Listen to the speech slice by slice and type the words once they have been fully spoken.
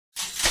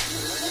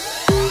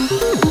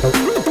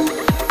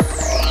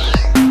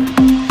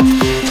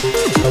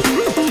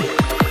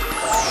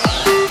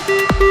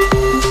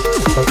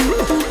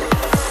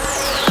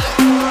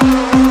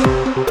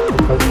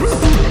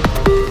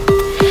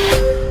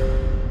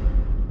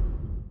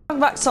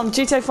Back to some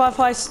pt5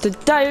 heist.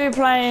 Today we're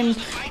playing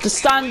the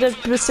standard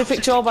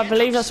Pacific job. I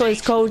believe that's what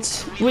it's called.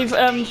 We've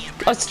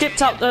I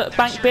skipped out the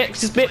bank bit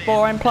because it's a bit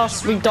boring,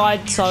 plus we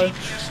died, so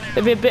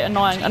it'd be a bit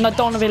annoying, and I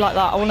don't want to be like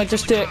that. I want to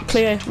just do it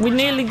clear. We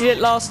nearly did it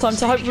last time,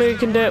 so hopefully we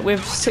can do it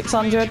with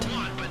 600.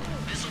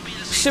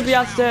 Should be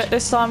able to do it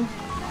this time.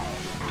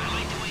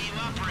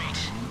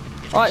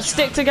 Alright,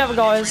 stick together,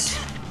 guys.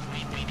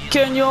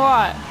 Kieran, you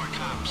alright?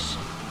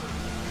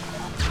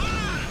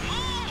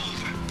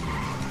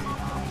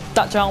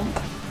 That jump.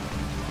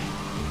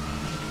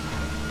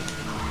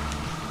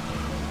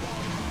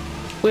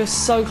 We're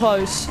so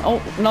close. Oh,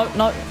 no.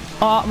 Alright,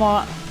 I'm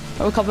alright.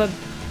 I recovered.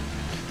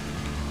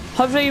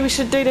 Hopefully we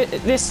should do it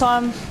this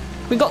time.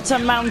 We got to a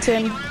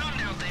mountain.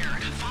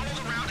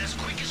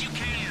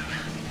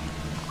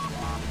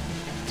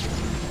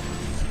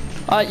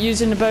 Alright,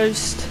 using the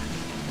boost.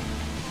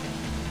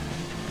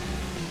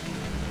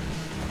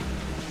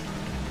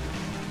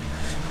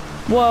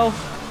 Well,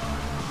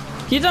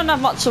 you don't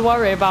have much to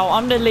worry about.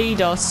 I'm the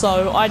leader,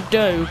 so I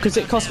do, because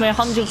it cost me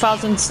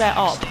 100,000 set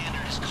up.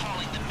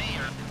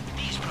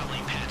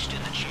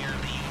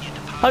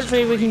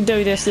 Hopefully we can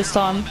do this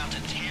time.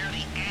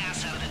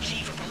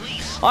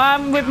 I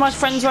am with my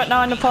friends right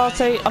now in the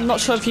party. I'm not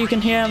sure if you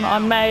can hear them. I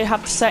may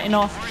have to set it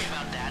off.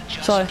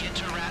 So.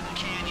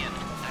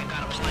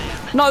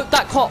 No,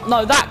 that cop.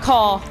 No, that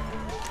car.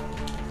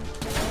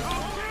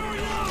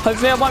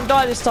 Hopefully I won't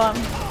die this time.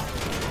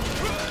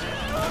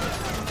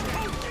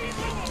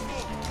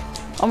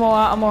 I'm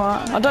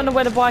alright. I don't know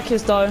where the bike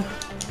is though.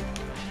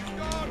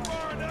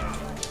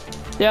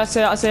 Yeah,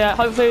 I see it.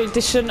 Hopefully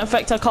this shouldn't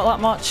affect our car that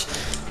much.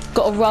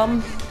 Got to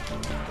run.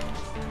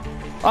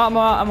 I'm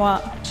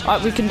alright.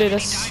 Alright, we can do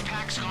this.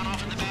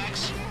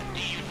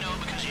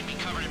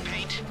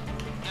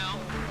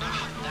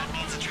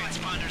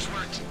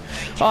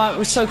 Alright,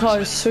 we're so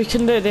close. We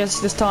can do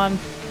this time.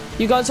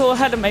 You guys are all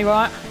ahead of me,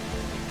 right?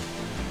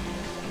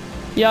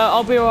 Yeah,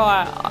 I'll be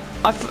alright.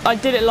 I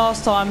did it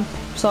last time,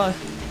 so.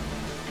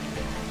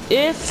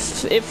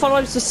 If it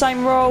follows the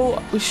same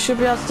rule, we should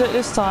be able to do it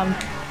this time.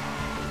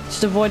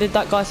 Just avoided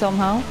that guy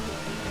somehow.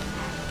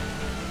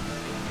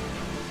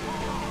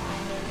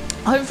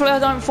 Hopefully I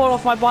don't fall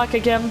off my bike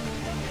again.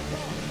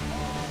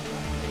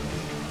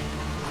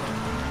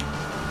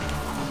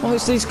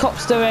 What's these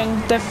cops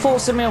doing? They're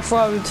forcing me off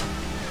road.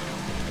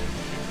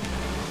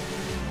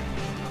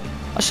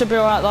 I should be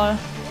alright though.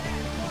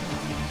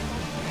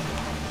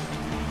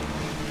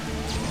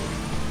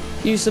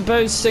 Use the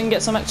boost and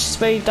get some extra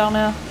speed down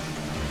here.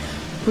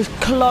 We're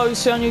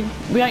close,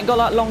 we ain't got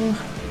that long.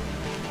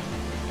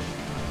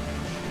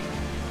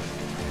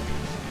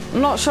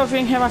 I'm not sure if you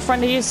can hear my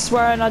friend, he is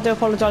swearing, I do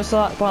apologise for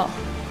that, but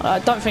I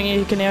don't think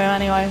you can hear him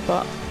anyway,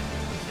 but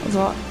that's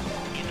alright.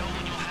 You know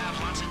when you'll have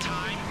lots of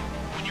time?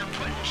 When you're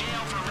put in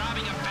jail for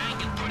robbing a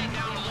bank and putting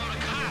down a load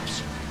of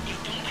cops. You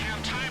don't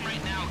have time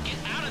right now. Get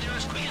out of there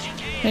as quick as you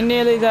can. We're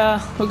nearly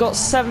there. We've got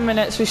 7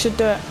 minutes, we should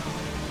do it.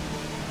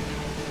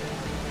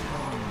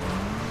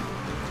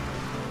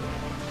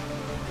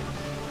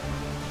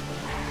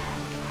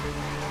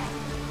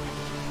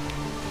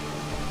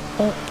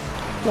 Oh,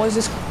 what is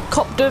this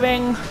cop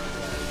doing?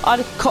 I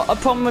had a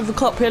problem with the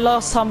cop here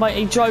last time, but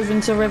he drove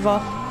into the river.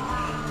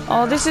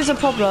 Oh, this is a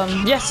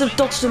problem. Yes, I've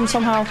dodged him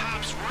somehow.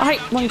 I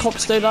hate when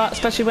cops do that,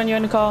 especially when you're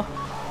in a car.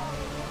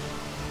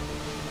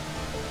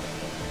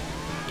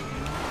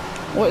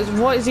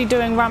 What is he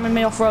doing ramming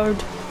me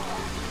off-road?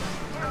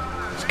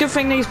 It's a good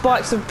thing these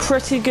bikes are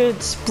pretty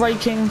good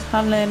braking,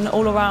 handling,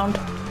 all around.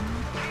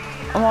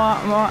 I'm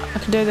alright, I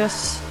can do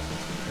this.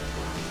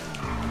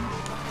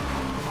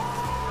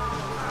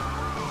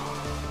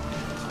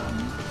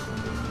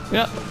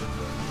 Yep.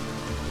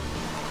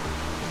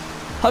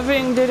 Hopefully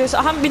I can do this.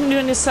 I haven't been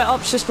doing this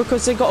setups just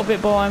because it got a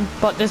bit boring,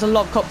 but there's a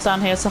lot of cops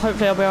down here, so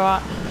hopefully I'll be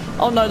alright.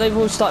 Oh no, they've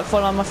all started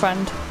following my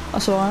friend.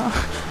 That's alright.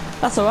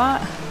 That's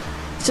alright.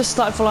 Just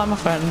started following my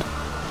friend.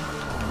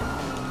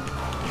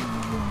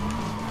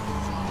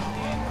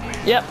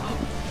 Yep.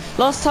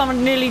 Last time I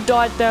nearly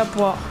died there,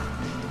 but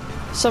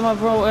someone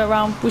brought it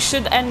around. We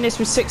should end this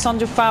with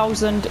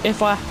 600,000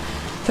 if I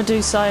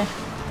do say.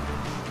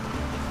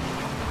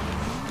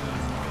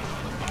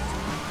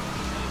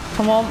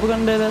 Come on, we're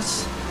gonna do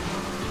this.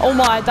 Oh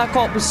my, that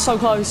cop was so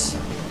close.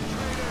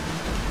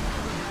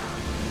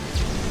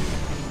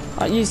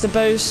 I used the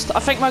boost. I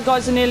think my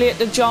guys are nearly at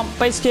the jump.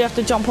 Basically, you have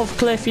to jump off a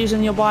cliff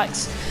using your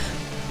bikes.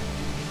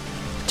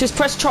 Just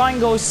press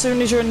triangle as soon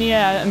as you're in the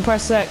air and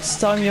press X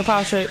to open your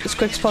parachute as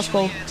quick as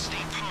possible.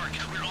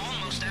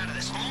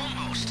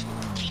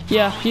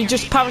 Yeah, you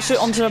just parachute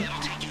onto the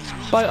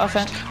boat, I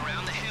think.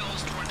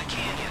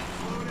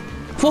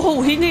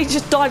 Whoa, he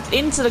just dived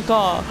into the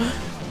car.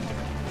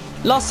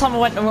 Last time I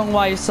went the wrong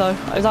way, so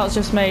that was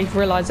just me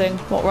realising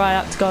what way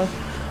I had to go.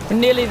 We're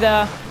nearly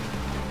there.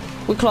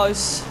 We're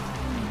close.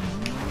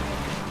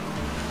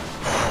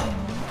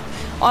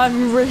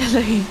 I'm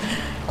really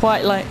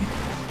quite late.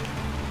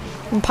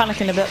 I'm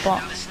panicking a bit,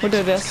 but we'll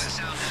do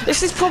this.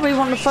 This is probably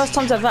one of the first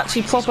times I've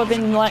actually proper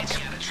been like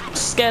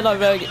scared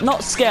over,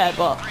 not scared,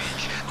 but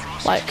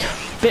like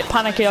bit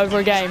panicky over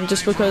a game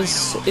just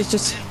because it's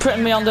just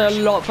putting me under a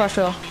lot of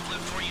pressure.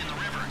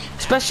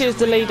 Especially as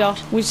the leader.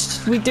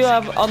 We do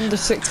have under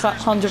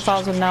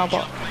 600,000 now,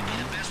 but...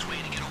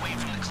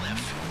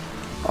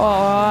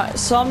 Alright,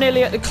 so I'm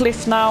nearly at the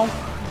cliff now.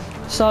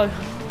 So...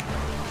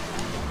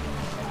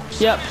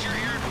 Yep.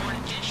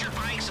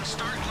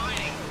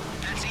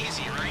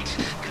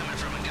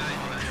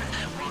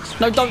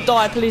 No, don't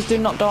die, please do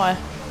not die.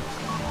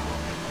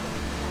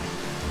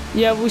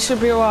 Yeah, we should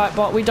be alright,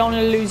 but we don't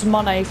want to lose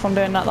money from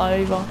doing that though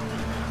either.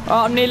 Alright,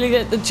 I'm nearly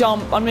at the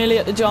jump. I'm nearly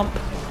at the jump.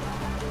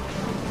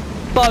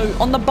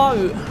 Boat, on the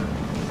boat.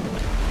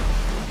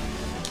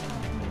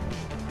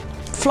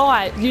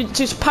 Fly, you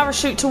just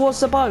parachute towards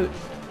the boat.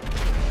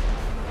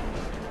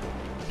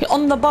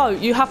 On the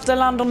boat, you have to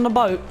land on the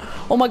boat.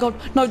 Oh my god,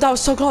 no, that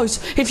was so close.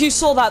 If you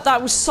saw that,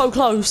 that was so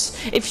close.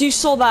 If you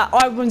saw that,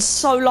 I've been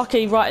so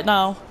lucky right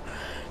now.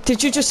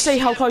 Did you just see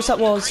how close that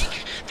was?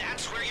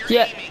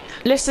 Yeah,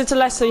 listen to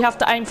Lester, you have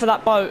to aim for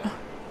that boat.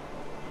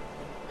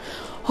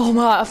 Oh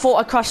my, I thought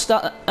I crashed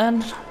that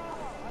and...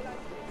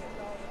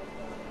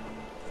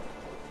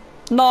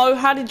 No,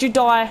 how did you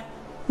die?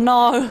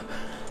 No,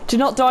 do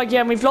not die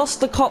again, we've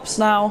lost the cops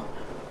now.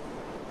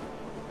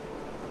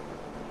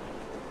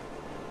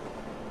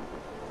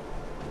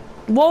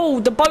 Whoa,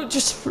 the boat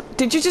just...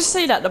 Did you just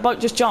see that? The boat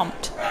just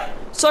jumped.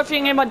 Sorry if you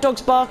can hear my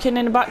dogs barking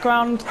in the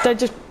background.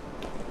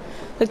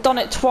 They've done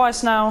it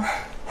twice now.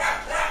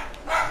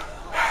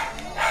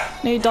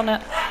 Nearly done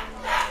it.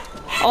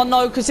 Oh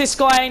no, because this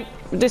guy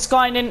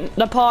ain't in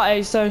the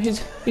party, so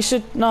he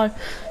should know.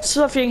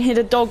 Sorry if you can hear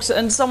the dogs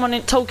and someone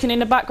talking in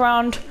the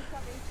background.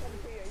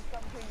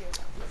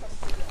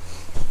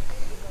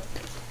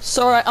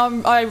 Sorry,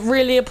 I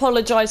really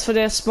apologise for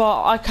this,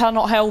 but I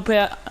cannot help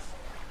it.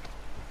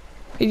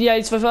 Yeah,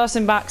 he's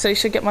reversing back, so he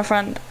should get my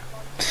friend.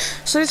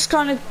 So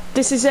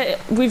this is it.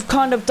 We've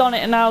kind of done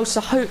it now, so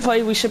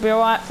hopefully we should be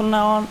alright from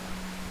now on.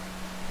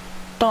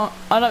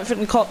 I don't think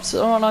the cops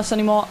are on us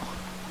anymore.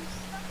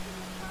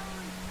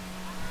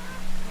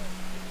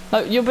 No,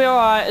 you'll be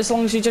alright as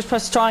long as you just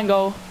press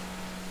triangle.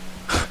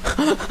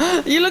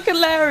 You look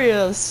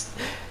hilarious.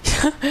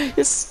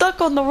 You're stuck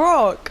on the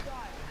rock.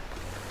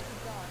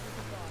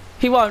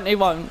 He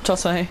won't,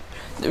 trust me.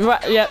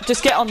 Right, yeah,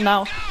 just get on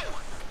now.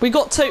 We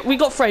got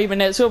 3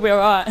 minutes, we'll be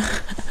alright.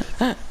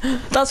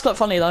 That's quite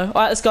funny though.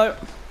 Alright, let's go.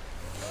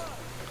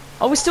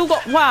 Oh, we still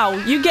got... Wow,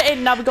 you get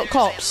in, now we got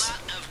cops.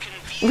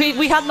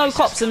 We had no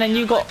cops and then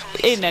you got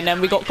in and then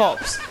we got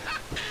cops.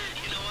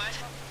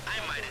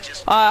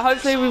 Alright,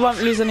 hopefully we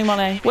won't lose any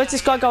money. Where's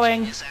this guy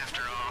going?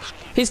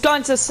 He's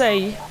going to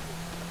sea.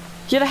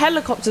 Yeah, the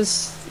helicopter's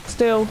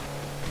still...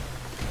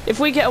 If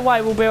we get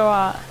away, we'll be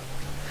alright.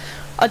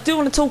 I do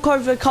want to talk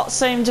over the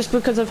cutscene just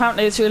because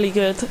apparently it's really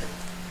good.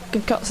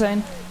 Good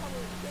cutscene.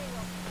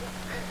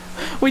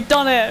 We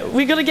done it.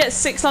 We're gonna get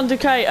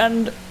 600k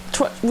and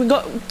we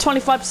got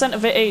 25%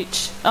 of it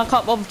each. I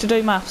can't bother to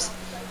do maths.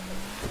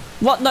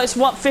 What? No, it's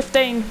what?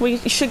 15. We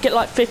should get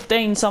like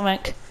 15 something.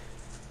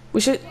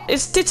 We should.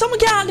 Did someone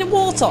get out in the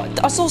water?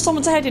 I saw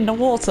someone's head in the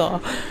water.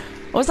 Or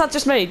was that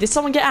just me? Did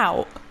someone get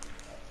out?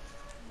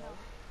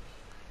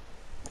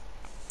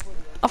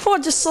 I thought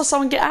I just saw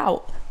someone get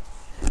out.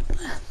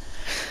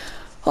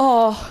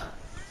 Oh.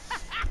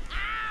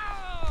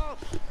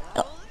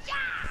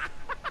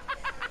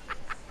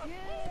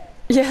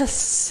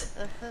 Yes.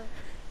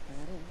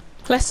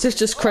 Lester's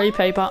just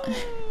creepy, but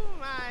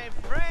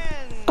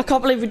I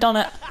can't believe we've done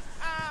it.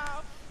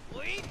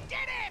 We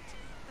did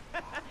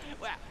it!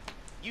 Well,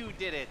 you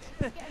did it.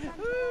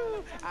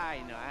 I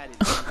know I didn't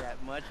do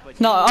that much, but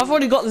no, I've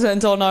already got the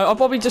Centaur. No, I'll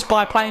probably just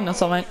buy a plane or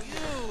something.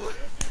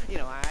 You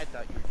know, I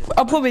thought you were just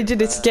I'll probably do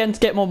this again to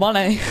get more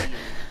money.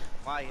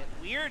 Quiet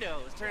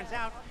weirdos. Turns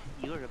out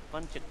you're a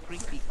bunch of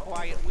creepy,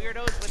 quiet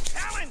weirdos with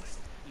talent.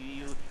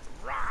 You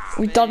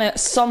We've done it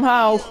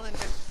somehow.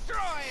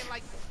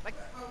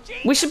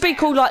 We should be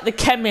called like the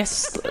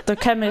chemist,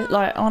 like,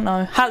 I don't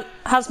know,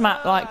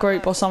 hazmat like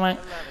group or something.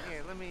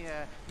 Here, let me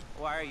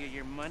wire you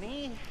your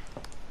money.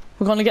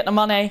 We're gonna get the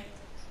money.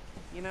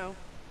 You know,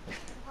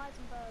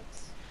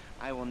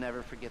 I will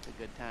never forget the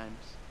good times.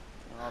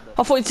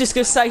 I thought you were just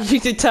gonna say you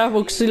did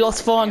terrible because we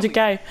lost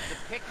 400k.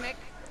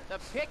 The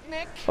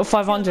picnic. Or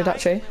 500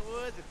 actually.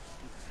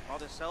 All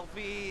the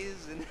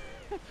selfies and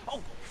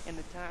oh, and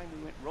the time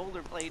we went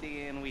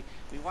rollerblading and we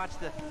watched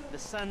the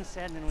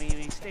sunset and we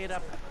stayed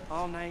up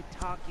all night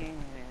talking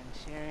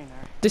and sharing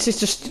our... This is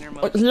just...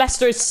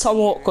 Lester is so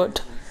awkward.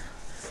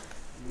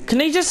 Can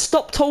he just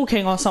stop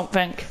talking or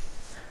something?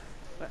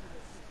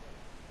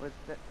 What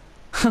that?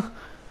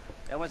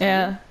 That wasn't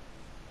yeah. You?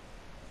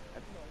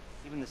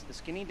 Even the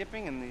skinny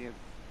dipping and the...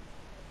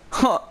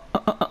 Oh.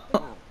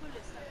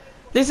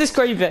 This is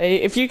creepy.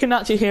 If you can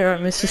actually hear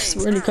him, it's just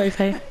really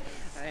creepy.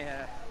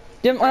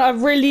 Yeah, I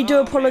really do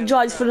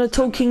apologise for the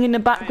talking in the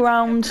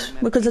background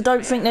because I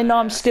don't think they know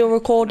I'm still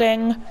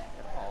recording.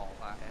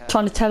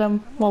 Trying to tell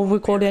them while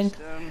recording.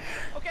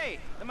 Okay,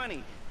 the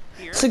money.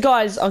 Here. So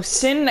guys, I'll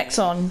see you in the next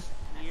one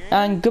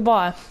and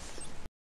goodbye.